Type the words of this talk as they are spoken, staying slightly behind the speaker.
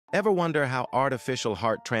Ever wonder how artificial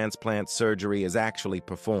heart transplant surgery is actually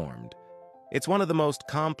performed? It's one of the most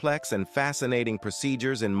complex and fascinating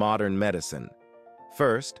procedures in modern medicine.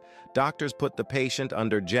 First, doctors put the patient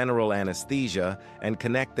under general anesthesia and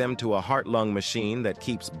connect them to a heart-lung machine that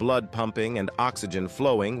keeps blood pumping and oxygen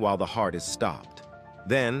flowing while the heart is stopped.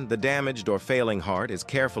 Then, the damaged or failing heart is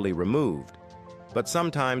carefully removed. But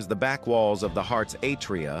sometimes the back walls of the heart's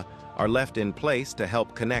atria are left in place to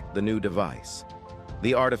help connect the new device.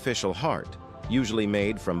 The artificial heart, usually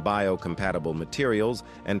made from biocompatible materials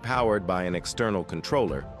and powered by an external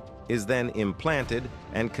controller, is then implanted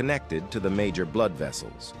and connected to the major blood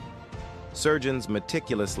vessels. Surgeons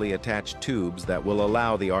meticulously attach tubes that will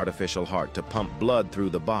allow the artificial heart to pump blood through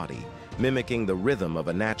the body, mimicking the rhythm of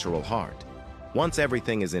a natural heart. Once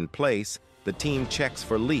everything is in place, the team checks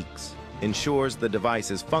for leaks, ensures the device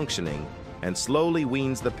is functioning, and slowly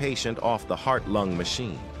weans the patient off the heart-lung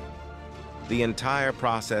machine. The entire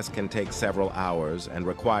process can take several hours and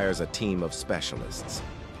requires a team of specialists.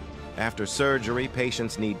 After surgery,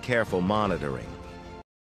 patients need careful monitoring.